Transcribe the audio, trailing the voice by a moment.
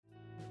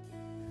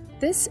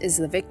This is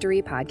the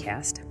Victory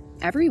Podcast.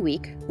 Every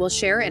week, we'll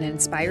share an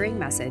inspiring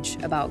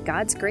message about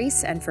God's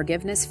grace and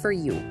forgiveness for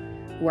you,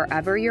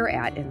 wherever you're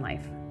at in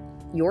life.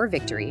 Your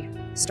victory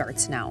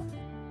starts now.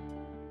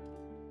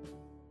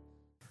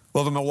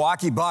 Well, the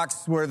Milwaukee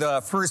Bucks were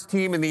the first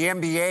team in the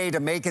NBA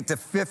to make it to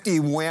 50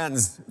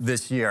 wins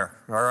this year,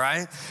 all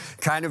right?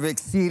 Kind of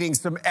exceeding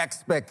some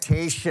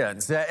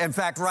expectations. In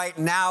fact, right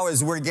now,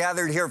 as we're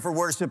gathered here for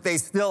worship, they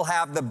still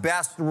have the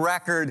best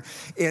record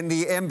in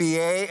the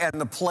NBA,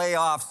 and the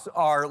playoffs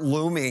are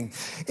looming.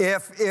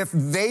 If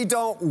they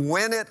don't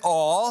win it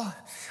all,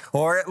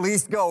 or at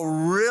least go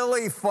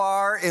really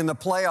far in the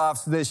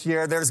playoffs this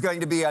year, there's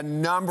going to be a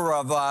number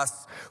of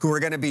us who are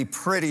going to be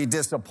pretty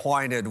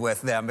disappointed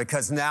with them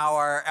because now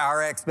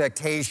our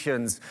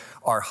expectations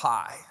are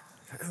high.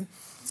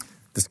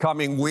 This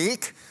coming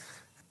week,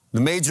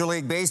 the Major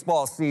League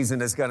Baseball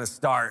season is going to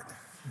start.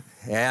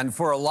 And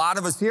for a lot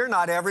of us here,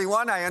 not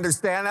everyone, I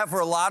understand that.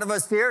 For a lot of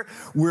us here,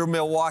 we're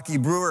Milwaukee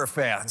Brewer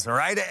fans, all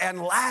right?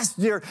 And last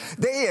year,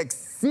 they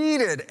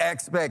exceeded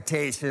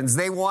expectations.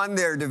 They won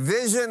their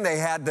division. They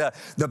had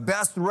the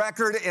best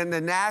record in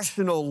the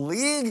National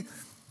League.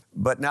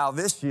 But now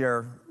this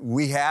year,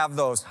 we have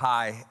those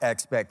high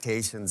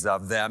expectations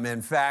of them.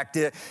 In fact,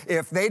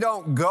 if they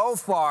don't go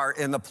far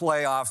in the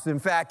playoffs, in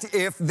fact,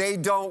 if they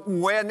don't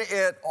win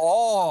it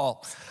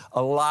all,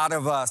 a lot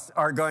of us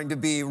are going to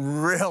be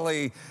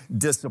really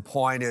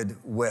disappointed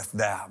with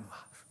them,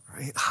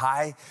 right?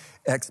 High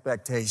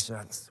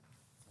expectations.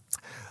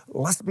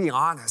 Let's be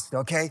honest,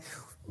 okay?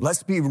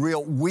 Let's be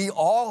real. We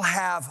all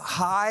have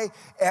high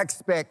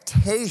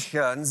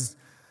expectations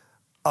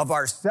of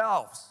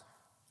ourselves.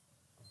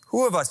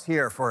 Who of us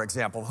here, for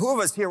example, who of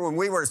us here when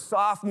we were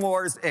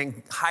sophomores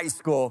in high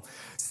school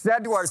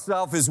said to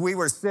ourselves as we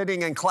were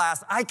sitting in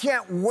class, I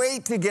can't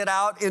wait to get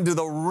out into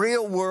the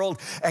real world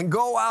and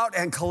go out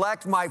and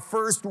collect my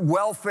first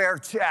welfare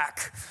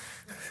check,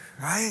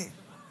 right?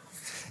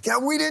 Yeah,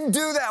 we didn't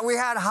do that. We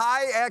had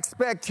high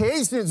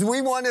expectations.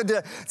 We wanted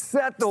to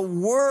set the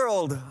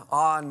world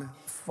on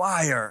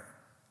fire,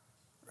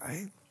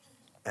 right?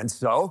 And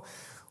so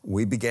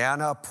we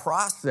began a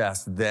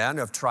process then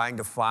of trying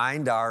to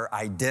find our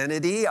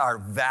identity, our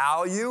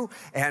value,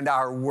 and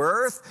our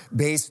worth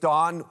based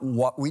on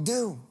what we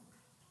do.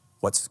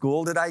 What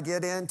school did I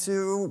get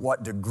into?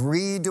 What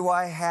degree do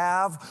I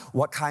have?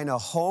 What kind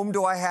of home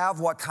do I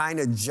have? What kind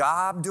of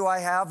job do I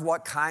have?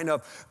 What kind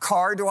of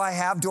car do I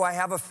have? Do I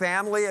have a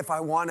family? If I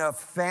want a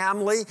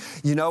family,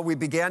 we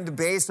began to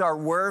base our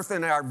worth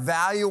and our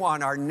value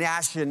on our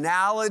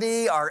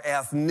nationality, our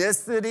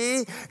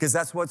ethnicity, because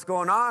that's what's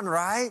going on,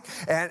 right?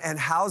 And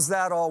how's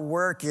that all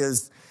work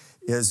is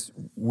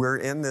we're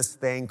in this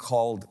thing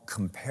called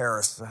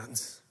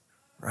comparisons,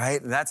 right?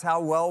 And that's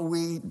how well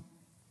we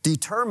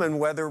determine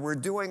whether we're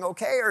doing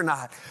okay or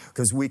not,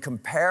 because we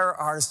compare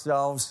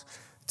ourselves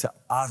to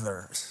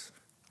others.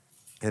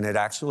 And it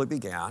actually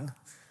began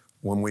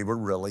when we were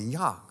really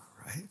young,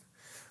 right?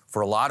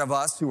 For a lot of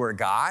us who are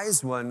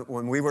guys, when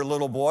we were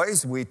little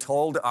boys, we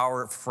told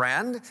our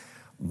friend,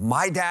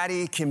 my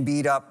daddy can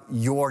beat up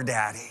your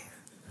daddy.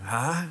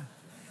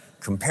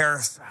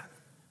 Comparison.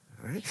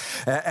 Right?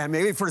 And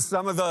maybe for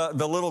some of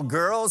the little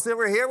girls that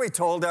were here, we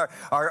told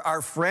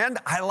our friend,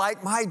 I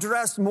like my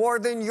dress more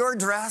than your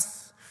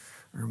dress.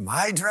 Or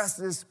my dress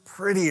is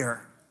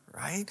prettier,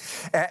 right?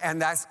 And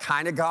that's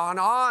kind of gone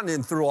on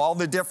and through all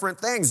the different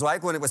things.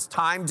 Like when it was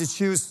time to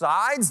choose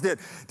sides, did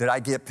I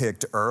get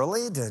picked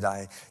early? Did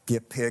I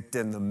get picked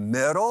in the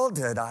middle?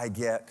 Did I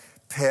get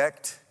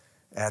picked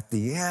at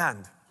the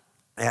end?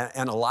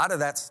 And a lot of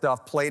that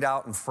stuff played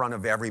out in front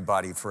of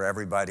everybody for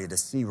everybody to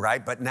see,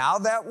 right? But now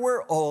that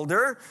we're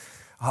older,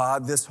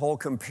 this whole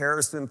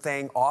comparison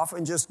thing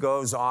often just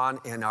goes on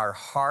in our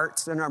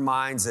hearts and our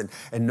minds, and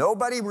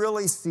nobody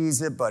really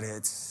sees it, but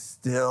it's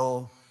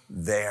still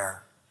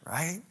there,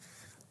 right?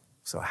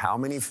 So how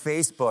many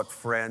Facebook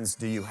friends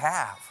do you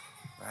have,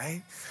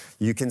 right?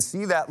 You can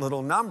see that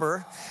little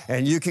number,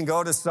 and you can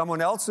go to someone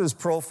else's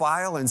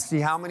profile and see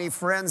how many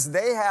friends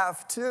they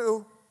have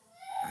too,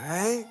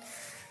 right?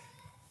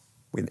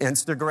 With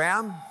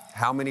Instagram,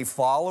 how many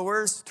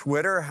followers?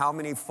 Twitter, how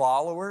many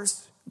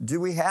followers do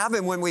we have?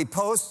 And when we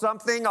post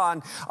something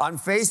on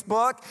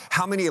Facebook,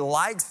 how many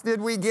likes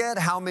did we get?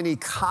 How many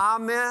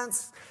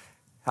comments?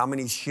 How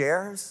many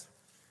shares?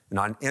 And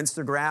on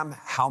Instagram,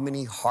 how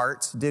many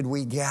hearts did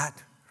we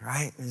get?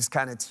 Right? Just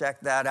kind of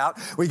check that out.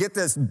 We get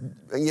this,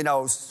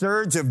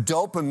 surge of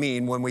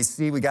dopamine when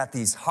we got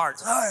these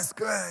hearts. Oh, that's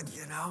good,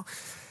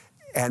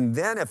 And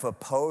then if a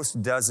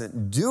post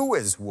doesn't do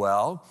as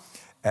well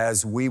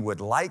as we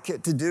would like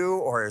it to do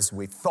or as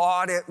we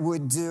thought it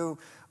would do,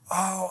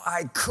 oh,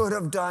 I could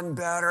have done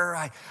better.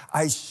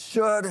 I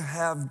should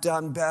have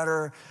done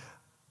better.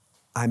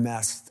 I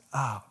messed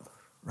up,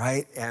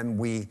 right? And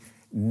we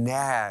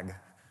nag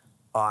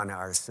on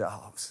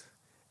ourselves.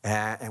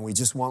 And we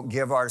just won't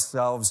give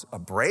ourselves a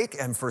break.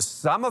 And for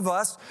some of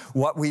us,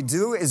 what we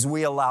do is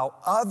we allow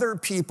other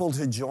people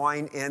to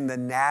join in the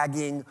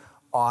nagging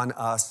on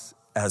us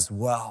as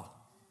well.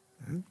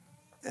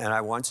 And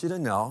I want you to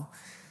know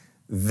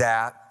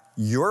that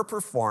your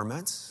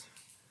performance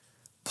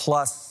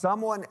plus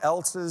someone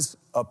else's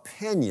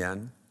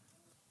opinion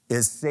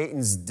is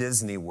Satan's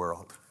Disney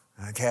World,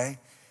 okay?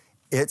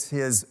 It's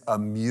his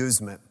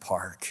amusement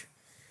park.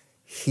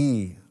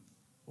 He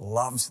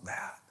loves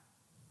that,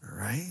 all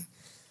right?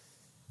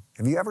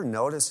 Have you ever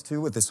noticed,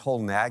 too, with this whole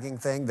nagging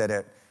thing that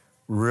it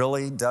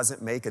really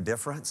doesn't make a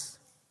difference?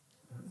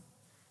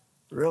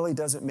 It really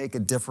doesn't make a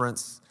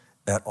difference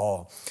at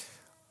all.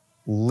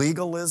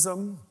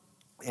 Legalism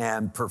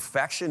and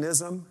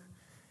perfectionism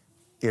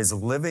is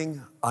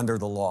living under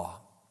the law,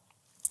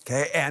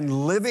 okay?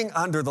 And living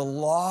under the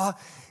law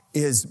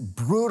is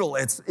brutal.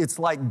 It's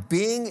like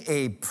being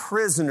a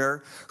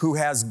prisoner who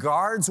has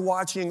guards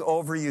watching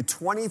over you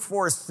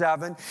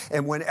 24/7,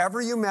 and whenever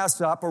you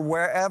mess up or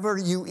wherever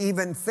you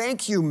even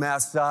think you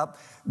mess up,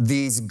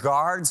 these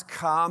guards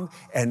come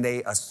and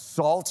they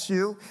assault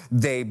you,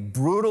 they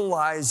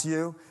brutalize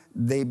you,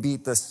 they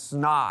beat the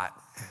snot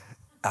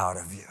out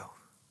of you,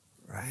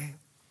 right?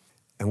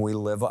 And we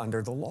live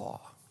under the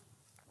law,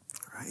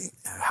 right?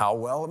 How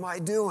well am I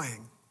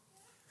doing?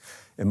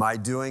 Am I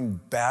doing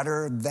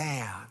better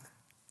than?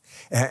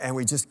 And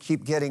we just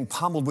keep getting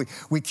pummeled.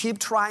 We keep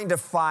trying to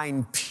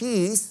find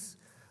peace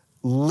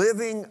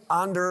living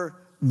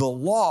under the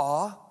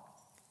law,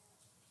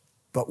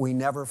 but we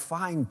never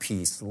find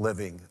peace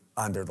living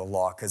under the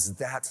law because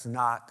that's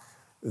not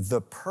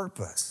the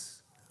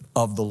purpose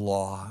of the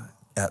law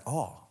at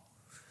all.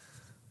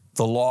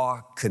 The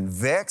law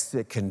convicts,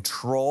 it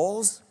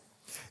controls,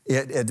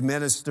 it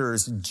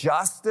administers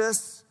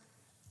justice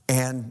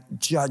and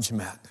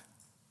judgment.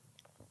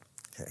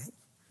 Okay?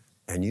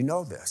 And you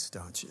know this,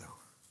 don't you?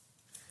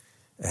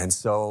 And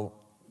so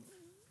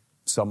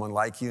someone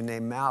like you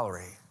named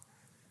Mallory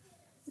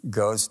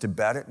goes to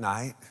bed at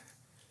night,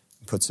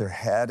 puts her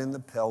head in the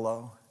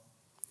pillow,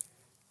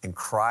 and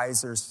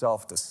cries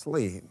herself to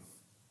sleep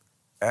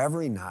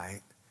every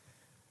night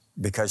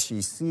because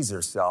she sees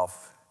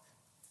herself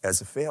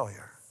as a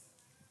failure.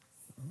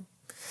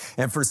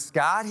 And for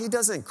Scott, he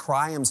doesn't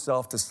cry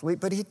himself to sleep,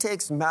 but he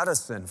takes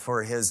medicine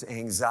for his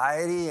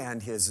anxiety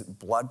and his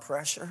blood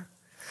pressure.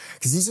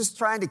 Because he's just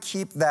trying to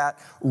keep that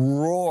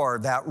roar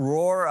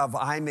of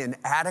I'm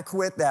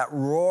inadequate, that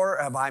roar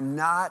of I'm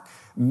not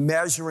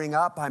measuring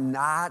up, I'm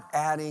not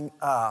adding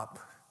up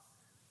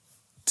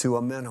to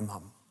a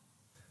minimum.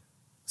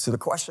 So the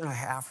question I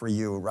have for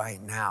you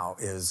right now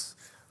is,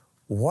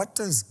 what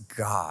does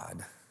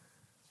God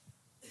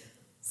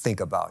think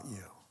about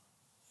you?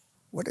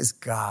 What does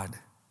God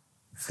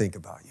think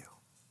about you?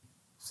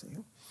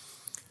 See?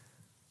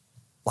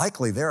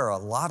 Likely there are a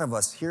lot of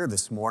us here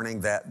this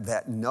morning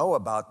that know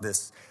about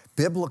this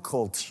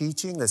biblical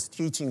teaching, this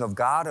teaching of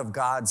God, of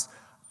God's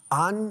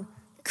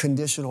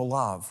unconditional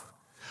love.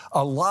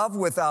 A love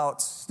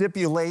without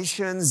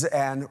stipulations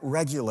and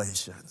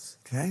regulations,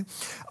 okay?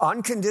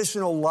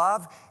 Unconditional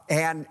love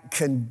and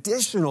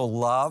conditional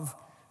love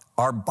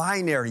are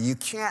binary. You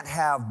can't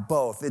have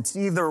both. It's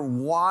either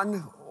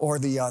one or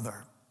the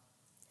other.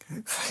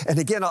 And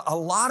again, a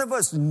lot of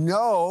us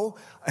know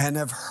and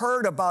have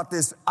heard about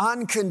this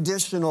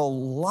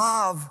unconditional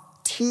love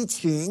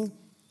teaching,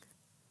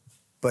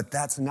 but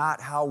that's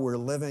not how we're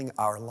living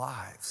our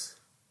lives.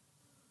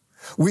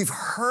 We've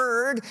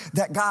heard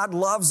that God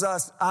loves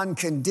us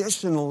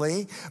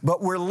unconditionally,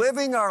 but we're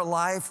living our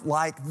life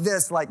like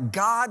this, like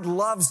God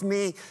loves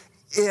me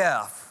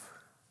if.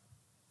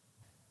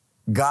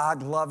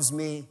 God loves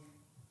me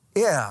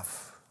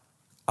if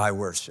I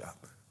worship.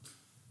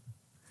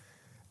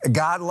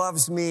 God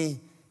loves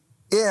me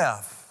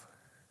if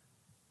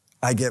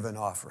I give an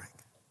offering.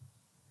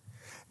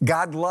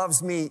 God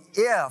loves me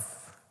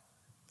if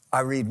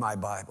I read my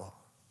Bible.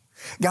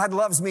 God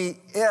loves me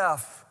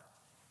if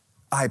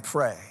I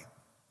pray.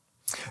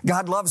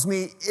 God loves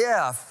me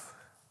if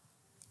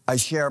I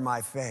share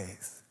my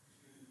faith.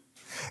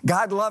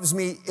 God loves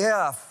me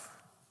if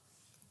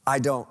I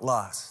don't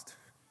lust.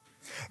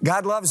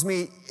 God loves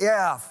me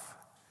if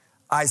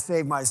I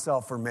save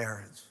myself for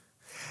marriage.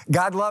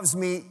 God loves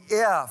me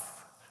if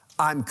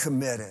I'm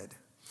committed.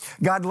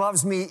 God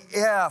loves me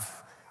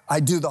if I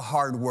do the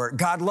hard work.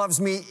 God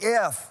loves me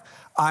if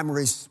I'm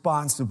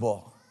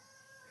responsible.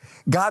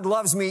 God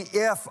loves me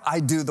if I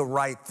do the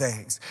right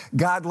things.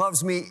 God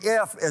loves me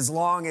if, as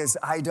long as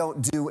I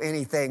don't do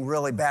anything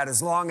really bad,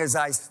 as long as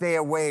I stay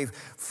away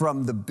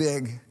from the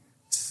big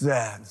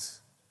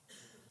sins.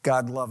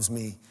 God loves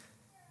me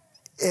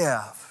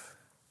if,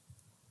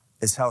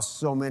 is how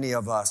so many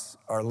of us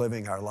are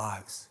living our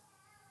lives.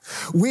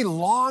 We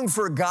long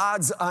for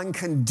God's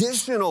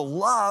unconditional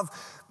love,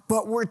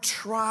 but we're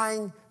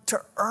trying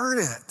to earn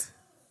it.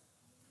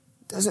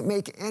 Doesn't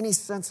make any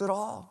sense at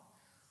all,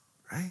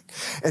 right?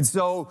 And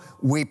so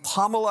we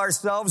pummel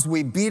ourselves,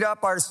 we beat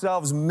up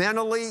ourselves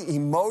mentally,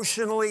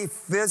 emotionally,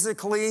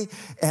 physically,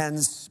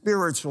 and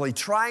spiritually,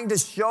 trying to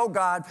show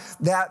God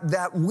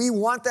that we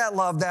want that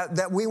love,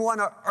 that we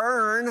want to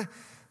earn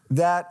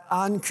that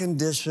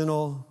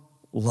unconditional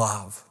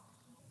love.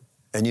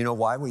 And you know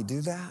why we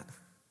do that?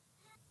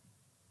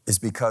 Is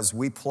because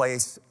we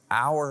place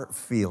our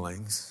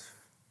feelings,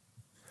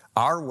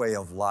 our way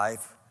of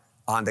life,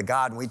 onto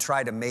God, and we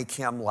try to make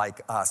him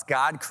like us.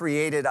 God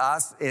created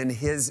us in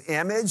his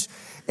image,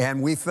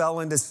 and we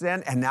fell into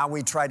sin, and now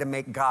we try to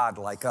make God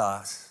like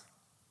us.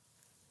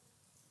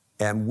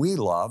 And we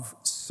love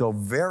so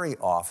very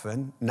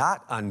often,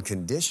 not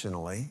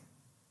unconditionally,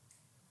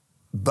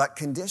 but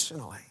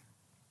conditionally.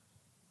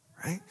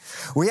 Right?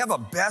 We have a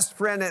best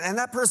friend, and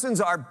that person's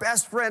our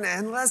best friend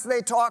unless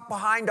they talk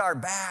behind our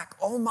back.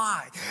 Oh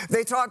my.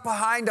 They talk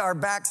behind our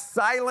back,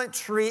 silent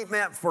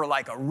treatment for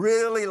like a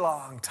really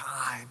long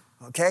time,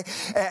 okay?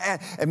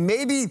 And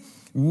maybe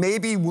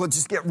we'll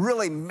just get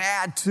really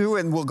mad too,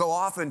 and we'll go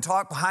off and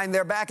talk behind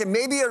their back, and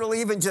maybe it'll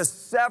even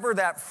just sever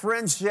that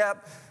friendship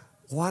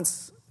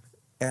once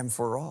and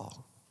for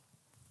all.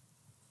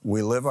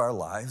 We live our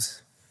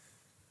lives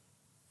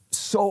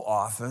so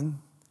often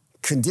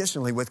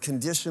conditionally, with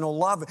conditional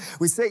love.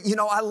 We say,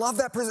 I love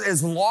that person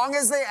as long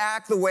as they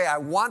act the way I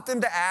want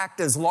them to act,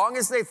 as long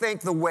as they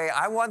think the way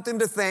I want them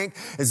to think,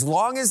 as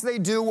long as they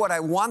do what I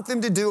want them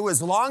to do,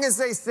 as long as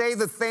they say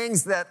the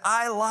things that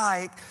I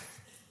like,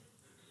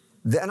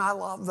 then I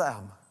love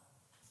them.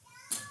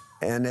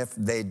 And if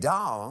they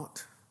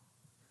don't,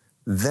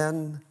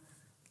 then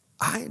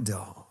I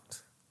don't.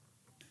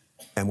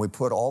 And we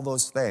put all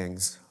those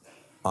things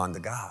onto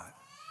God,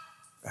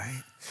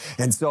 right?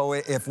 And so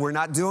if we're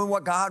not doing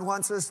what God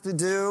wants us to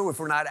do, if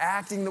we're not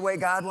acting the way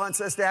God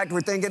wants us to act, we're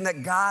thinking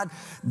that God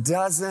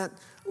doesn't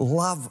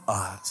love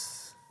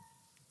us.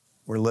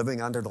 We're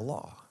living under the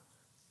law.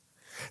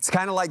 It's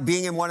kind of like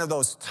being in one of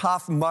those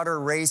Tough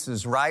Mudder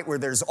races, right? Where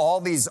there's all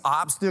these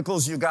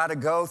obstacles you got to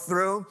go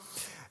through,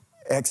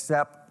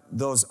 except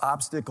those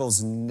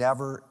obstacles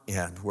never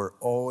end. We're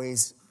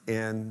always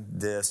in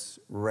this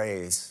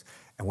race.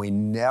 And we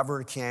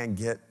never can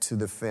get to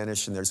the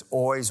finish, and there's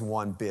always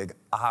one big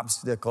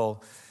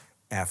obstacle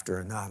after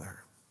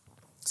another.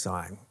 So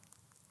I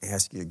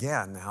ask you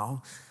again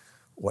now,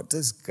 what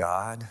does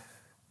God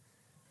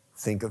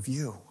think of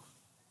you?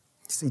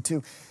 See,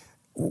 too,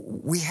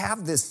 we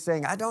have this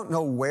saying, I don't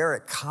know where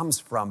it comes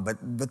from,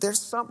 but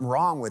there's something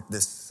wrong with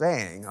this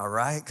saying, all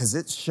right? Because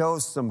it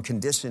shows some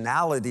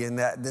conditionality in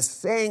that. This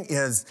saying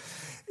is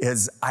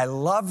I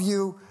love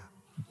you,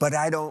 but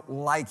I don't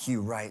like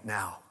you right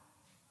now.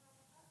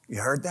 You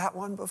heard that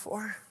one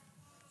before?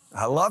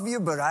 I love you,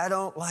 but I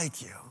don't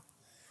like you.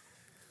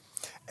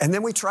 And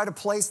then we try to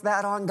place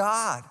that on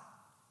God.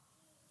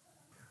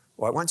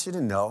 Well, I want you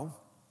to know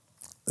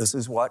this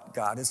is what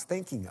God is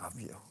thinking of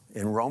you.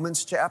 In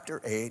Romans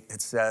chapter 8,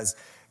 it says,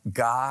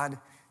 God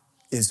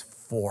is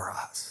for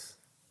us.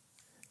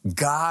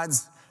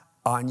 God's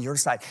on your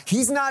side.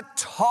 He's not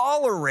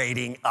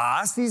tolerating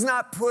us. He's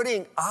not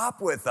putting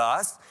up with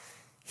us.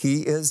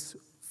 He is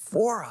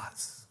for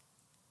us.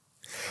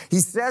 He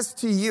says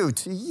to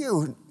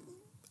you,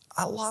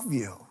 I love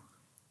you.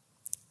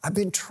 I've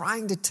been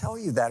trying to tell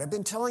you that. I've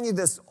been telling you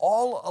this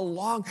all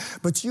along,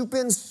 but you've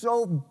been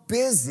so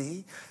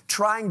busy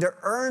trying to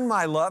earn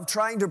my love,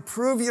 trying to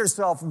prove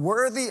yourself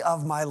worthy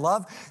of my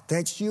love,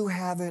 that you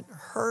haven't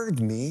heard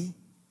me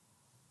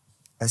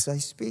as I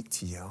speak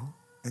to you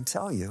and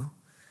tell you,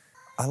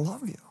 I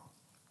love you.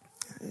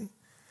 Okay?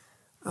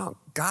 Oh,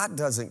 God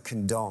doesn't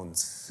condone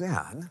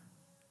sin,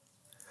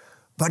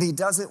 but he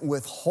doesn't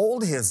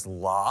withhold his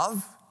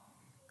love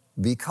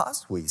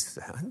because we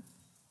sin.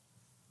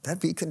 That'd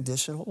be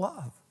conditional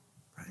love,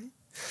 right?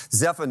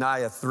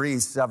 Zephaniah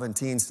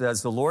 3:17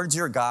 says, the Lord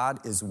your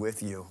God is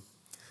with you,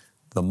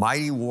 the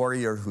mighty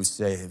warrior who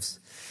saves.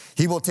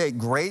 He will take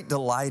great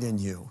delight in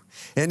you.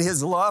 In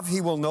his love,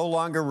 he will no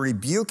longer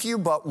rebuke you,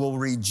 but will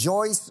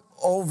rejoice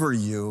over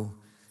you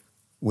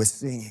with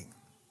singing.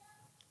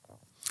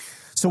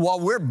 So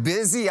while we're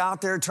busy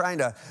out there trying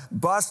to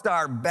bust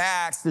our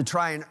backs to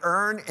try and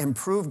earn and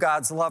prove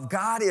God's love,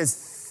 God is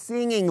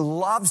singing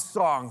love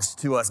songs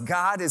to us.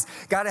 God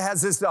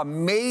has this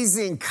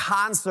amazing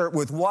concert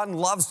with one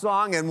love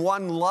song and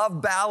one love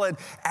ballad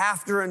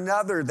after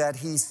another that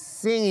he's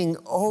singing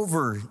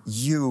over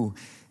you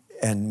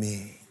and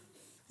me.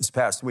 This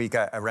past week,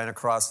 I ran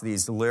across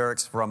these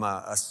lyrics from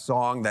a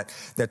song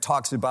that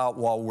talks about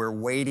while we're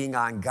waiting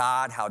on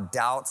God, how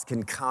doubts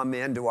can come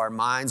into our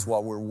minds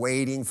while we're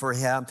waiting for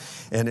him.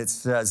 And it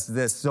says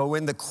this, so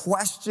in the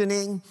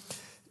questioning,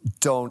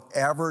 don't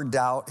ever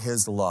doubt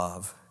his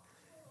love,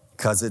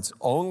 because it's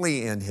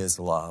only in his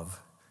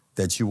love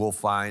that you will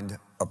find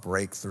a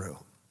breakthrough.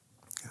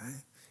 Okay?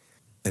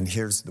 And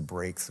here's the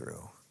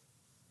breakthrough,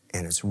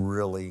 and it's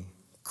really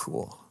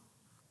cool.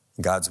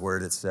 In God's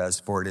word, it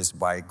says, for it is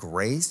by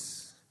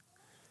grace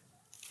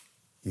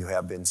you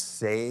have been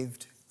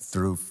saved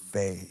through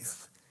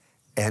faith.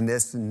 And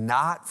this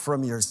not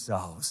from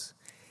yourselves.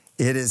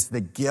 It is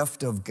the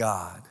gift of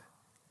God,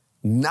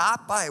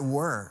 not by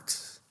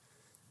works,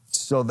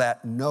 so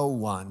that no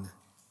one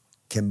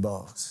can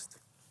boast.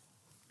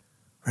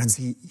 Friends,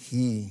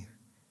 he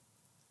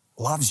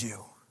loves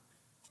you.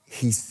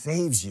 He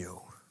saves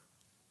you,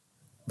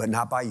 but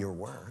not by your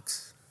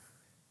works.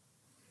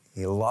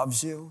 He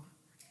loves you.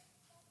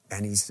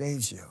 And he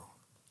saves you,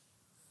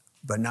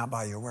 but not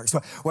by your works.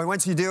 So what I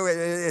want you to do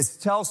is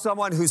tell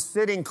someone who's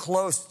sitting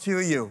close to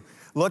you,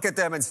 look at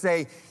them and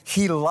say,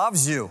 he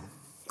loves you.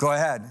 Go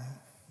ahead.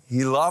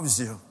 He loves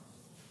you.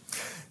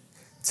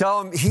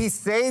 Tell him he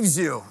saves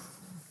you.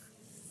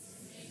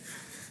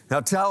 Now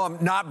tell him,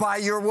 not by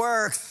your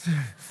works.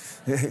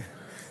 All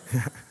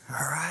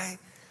right?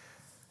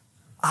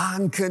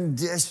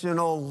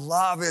 Unconditional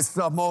love is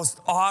the most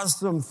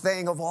awesome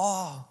thing of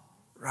all,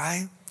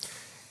 right?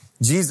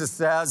 Jesus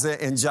says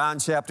in John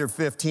chapter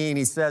 15,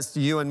 he says to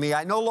you and me,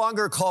 I no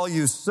longer call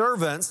you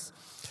servants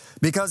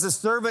because a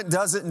servant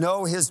doesn't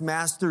know his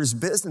master's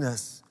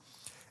business.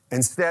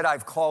 Instead,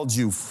 I've called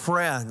you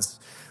friends.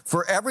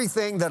 For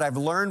everything that I've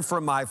learned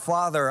from my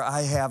Father,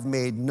 I have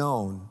made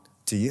known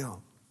to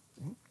you.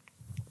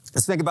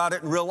 Let's think about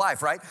it in real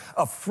life, right?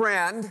 A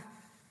friend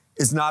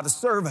is not a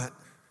servant.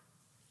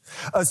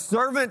 A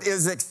servant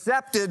is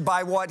accepted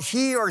by what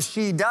he or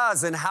she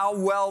does and how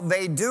well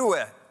they do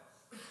it.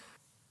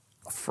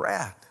 A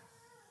friend,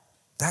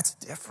 that's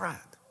different.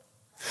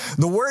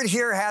 The word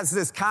here has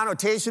this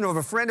connotation of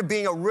a friend of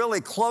being a really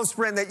close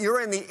friend, that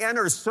you're in the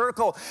inner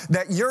circle,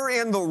 that you're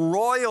in the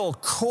royal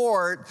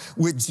court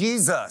with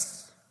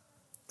Jesus.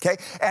 Okay?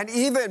 And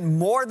even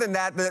more than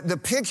that, the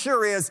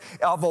picture is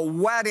of a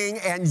wedding,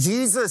 and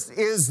Jesus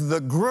is the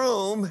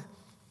groom,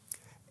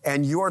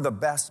 and you're the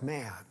best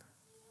man.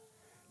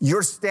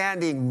 You're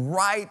standing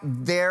right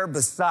there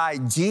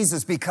beside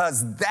Jesus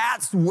because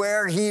that's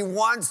where he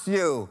wants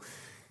you,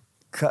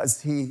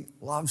 because he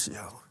loves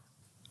you.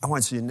 I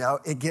want you to know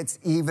it gets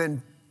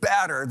even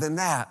better than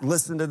that.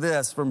 Listen to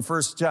this from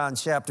 1 John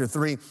chapter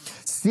 3.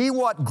 See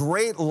what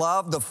great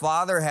love the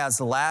Father has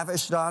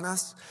lavished on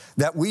us,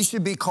 that we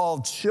should be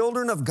called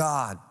children of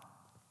God,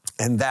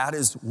 and that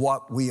is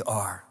what we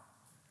are.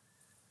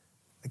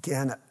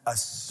 Again, a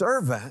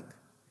servant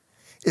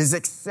is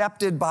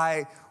accepted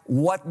by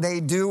what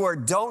they do or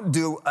don't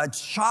do. A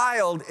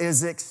child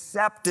is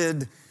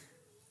accepted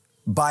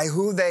by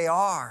who they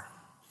are.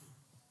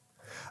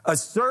 A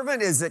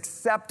servant is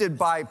accepted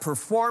by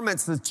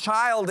performance. The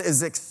child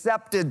is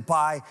accepted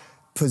by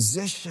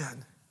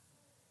position.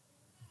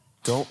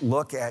 Don't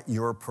look at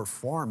your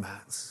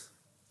performance.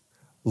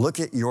 Look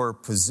at your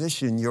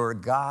position, your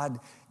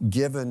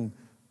God-given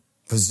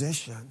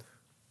position.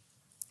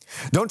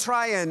 Don't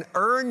try and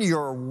earn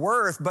your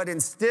worth, but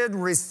instead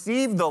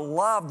receive the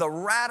love, the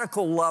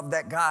radical love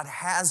that God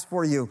has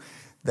for you,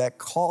 that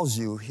calls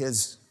you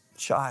his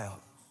child.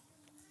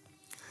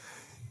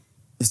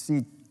 You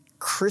see,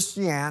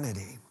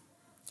 Christianity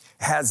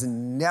has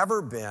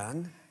never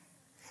been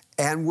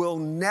and will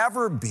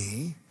never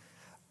be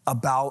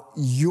about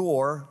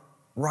your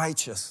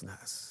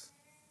righteousness.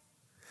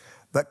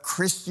 But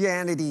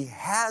Christianity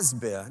has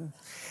been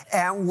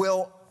and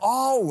will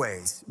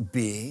always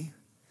be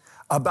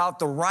about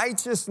the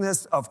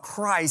righteousness of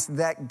Christ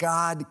that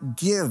God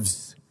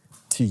gives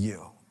to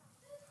you.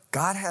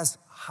 God has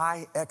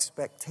high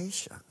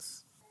expectations.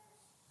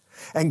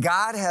 And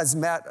God has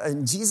met,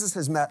 and Jesus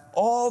has met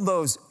all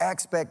those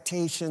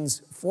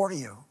expectations for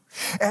you.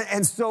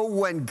 And so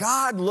when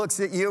God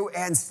looks at you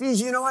and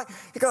sees, you know what?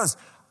 He goes,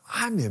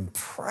 I'm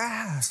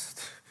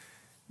impressed.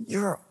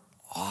 You're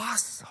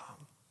awesome.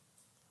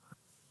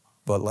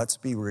 But let's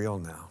be real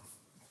now,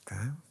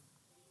 okay?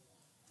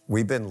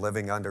 We've been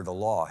living under the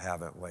law,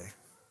 haven't we?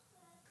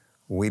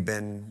 We've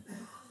been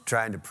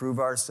trying to prove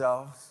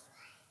ourselves.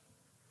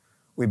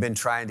 We've been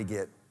trying to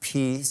get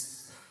peace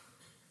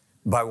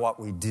by what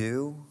we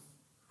do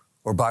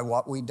or by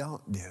what we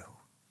don't do.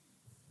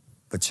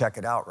 But check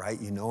it out, right?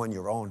 You know in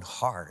your own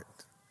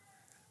heart,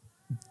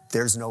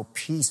 there's no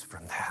peace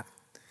from that.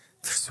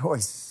 There's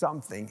always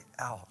something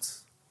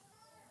else.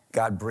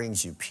 God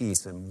brings you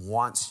peace and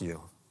wants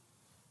you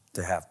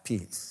to have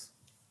peace.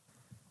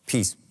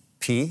 Peace,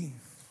 P,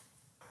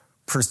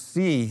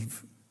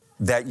 perceive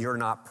that you're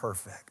not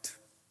perfect.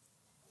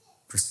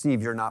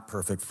 Perceive you're not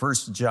perfect. 1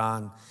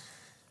 John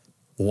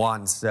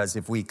 1 says,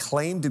 if we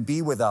claim to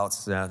be without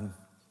sin,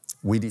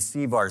 we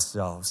deceive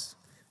ourselves,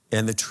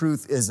 and the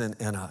truth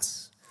isn't in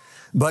us.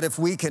 But if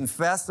we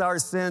confess our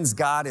sins,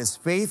 God is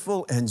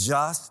faithful and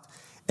just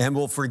and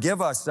will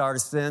forgive us our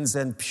sins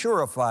and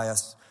purify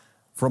us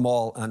from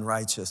all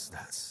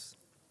unrighteousness.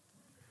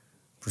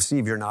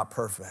 Perceive you're not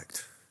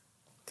perfect,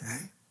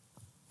 okay?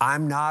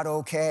 I'm not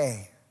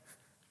okay.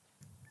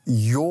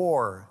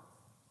 You're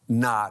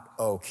not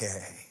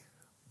okay.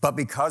 But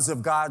because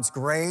of God's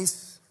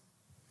grace,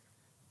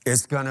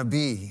 it's going to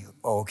be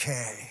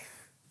okay.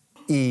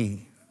 E,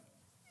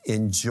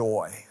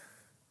 enjoy.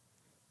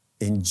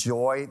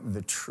 Enjoy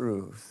the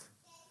truth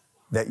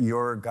that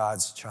you're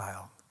God's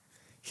child.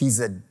 He's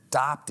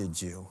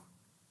adopted you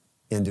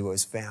into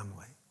his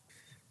family.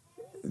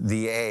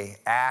 The A,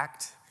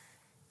 act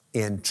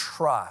in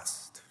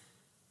trust,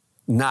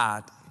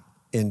 not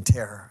in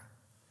terror.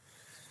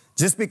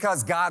 Just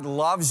because God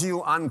loves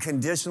you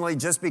unconditionally,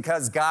 just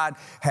because God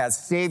has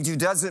saved you,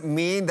 doesn't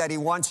mean that he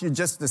wants you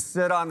just to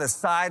sit on the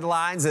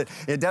sidelines.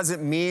 It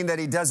doesn't mean that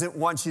he doesn't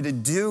want you to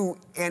do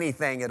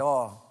anything at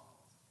all.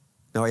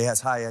 No, he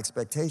has high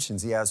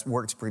expectations. He has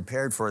works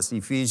prepared for us.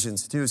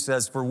 Ephesians 2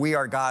 says, for we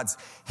are God's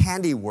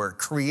handiwork,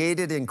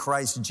 created in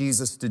Christ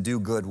Jesus to do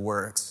good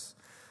works,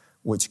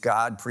 which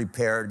God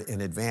prepared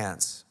in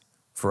advance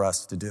for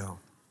us to do.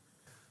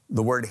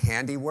 The word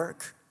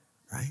handiwork,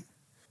 right?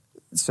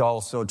 It's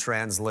also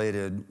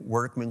translated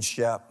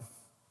workmanship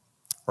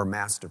or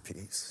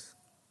masterpiece.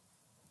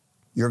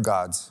 You're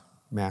God's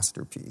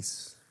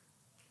masterpiece.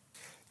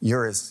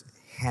 You're his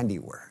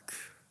handiwork.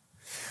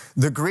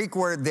 The Greek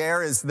word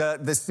there is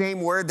the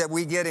same word that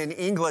we get in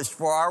English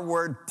for our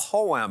word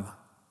poem.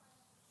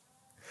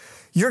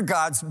 You're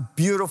God's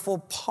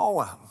beautiful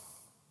poem.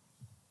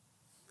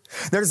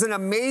 There's an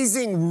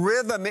amazing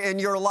rhythm in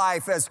your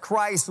life as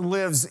Christ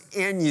lives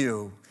in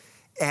you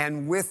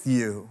and with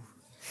you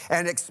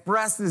and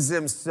expresses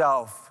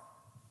himself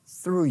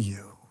through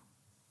you.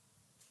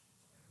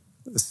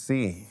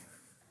 See,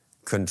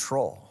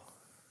 control.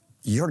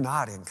 You're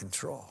not in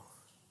control.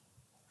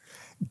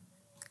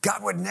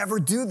 God would never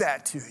do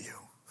that to you.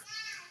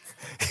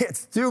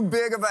 It's too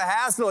big of a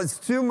hassle. It's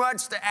too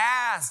much to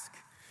ask.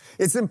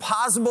 It's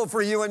impossible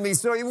for you and me,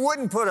 so he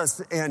wouldn't put us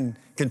in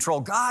control.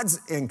 God's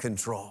in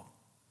control.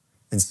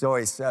 And so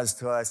he says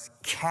to us,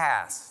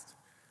 cast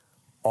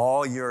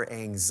all your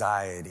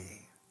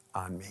anxiety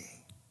on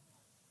me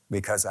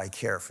because I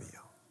care for you.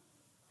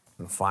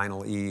 And the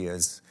final E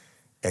is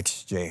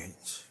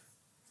exchange.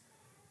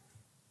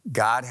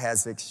 God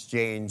has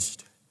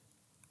exchanged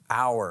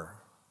our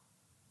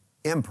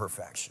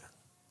imperfection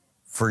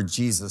for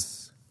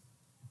Jesus'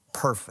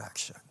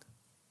 perfection.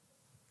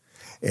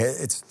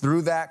 It's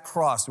through that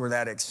cross where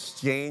that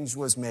exchange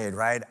was made,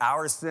 right?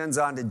 Our sins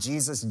onto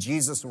Jesus,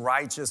 Jesus'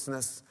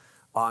 righteousness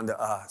onto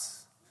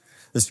us.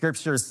 The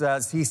scripture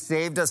says he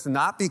saved us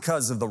not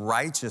because of the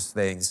righteous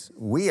things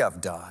we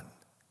have done,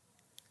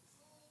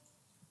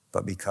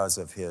 but because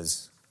of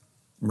his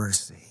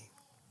mercy.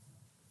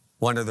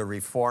 One of the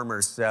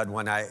reformers said,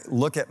 when I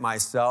look at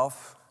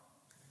myself,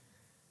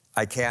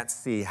 I can't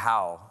see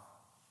how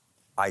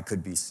I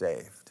could be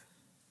saved.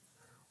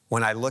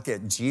 When I look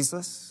at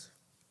Jesus,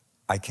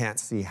 I can't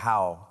see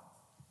how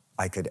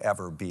I could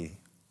ever be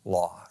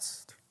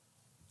lost.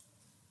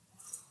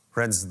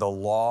 Friends, the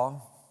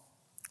law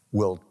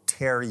will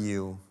tear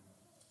you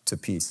to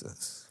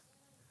pieces.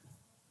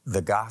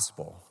 The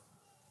gospel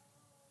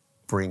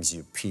brings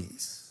you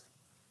peace.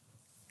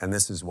 And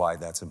this is why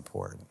that's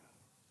important.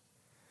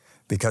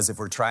 Because if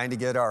we're trying to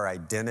get our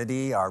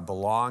identity, our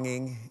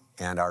belonging,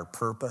 and our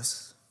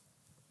purpose,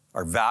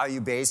 our value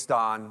based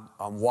on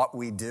what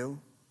we do,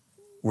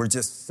 we're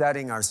just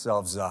setting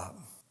ourselves up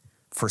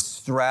for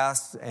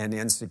stress and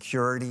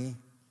insecurity.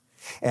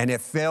 And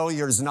if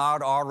failure's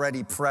not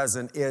already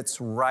present,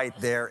 it's right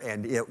there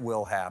and it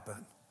will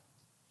happen.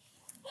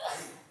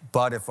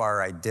 But if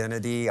our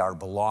identity, our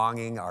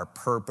belonging, our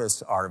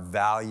purpose, our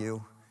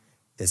value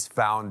is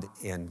found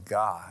in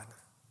God,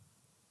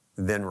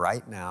 then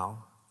right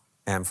now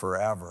and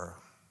forever,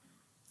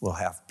 we'll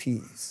have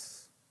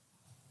peace,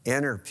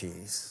 inner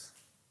peace,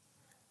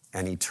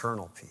 and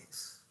eternal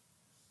peace.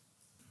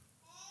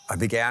 I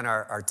began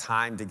our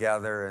time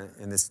together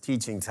in this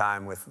teaching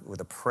time with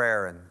a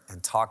prayer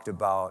and talked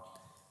about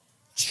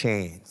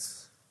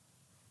chains.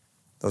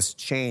 Those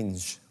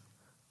chains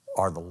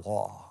are the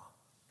law.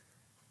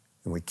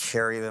 And we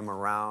carry them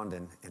around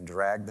and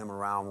drag them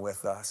around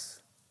with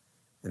us,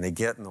 and they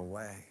get in the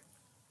way.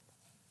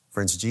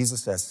 Friends,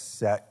 Jesus has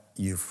set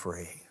you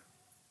free.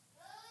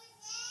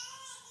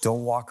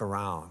 Don't walk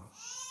around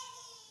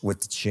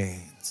with the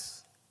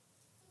chains.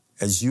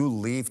 As you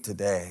leave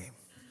today,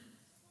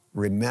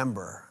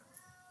 remember,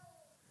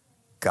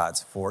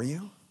 God's for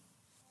you.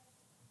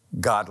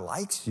 God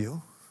likes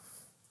you.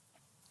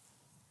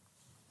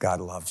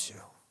 God loves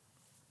you.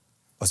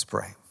 Let's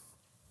pray.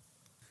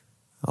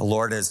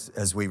 Lord,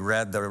 as we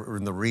read the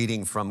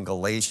reading from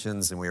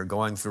Galatians and we were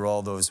going through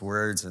all those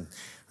words and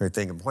we were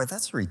thinking, boy,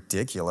 that's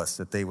ridiculous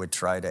that they would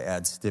try to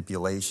add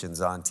stipulations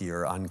onto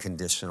your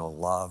unconditional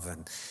love.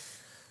 And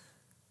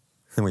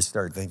then we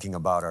started thinking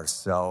about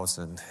ourselves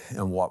and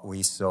what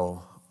we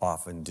so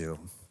often do.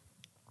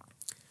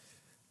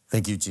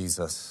 Thank you,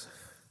 Jesus,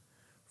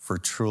 for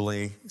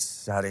truly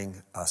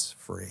setting us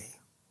free.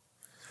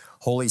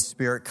 Holy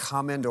Spirit,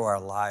 come into our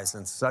lives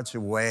in such a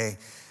way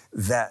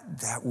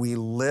that we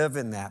live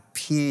in that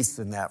peace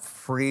and that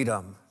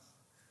freedom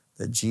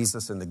that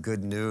Jesus and the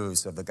good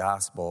news of the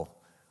gospel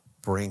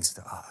brings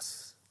to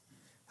us.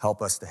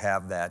 Help us to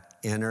have that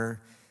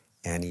inner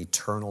and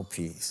eternal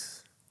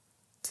peace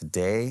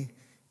today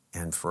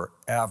and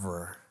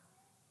forever.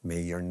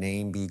 May your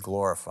name be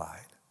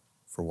glorified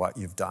for what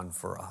you've done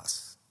for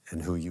us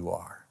and who you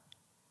are.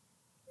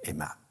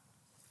 Amen.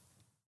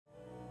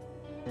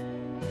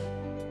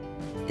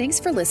 Thanks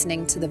for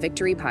listening to the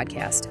Victory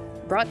Podcast,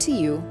 brought to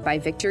you by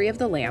Victory of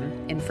the Lamb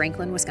in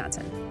Franklin,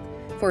 Wisconsin.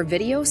 For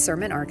video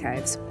sermon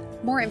archives,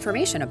 more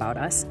information about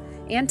us,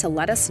 and to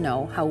let us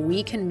know how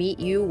we can meet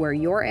you where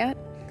you're at,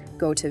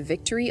 go to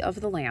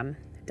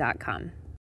victoryofthelamb.com.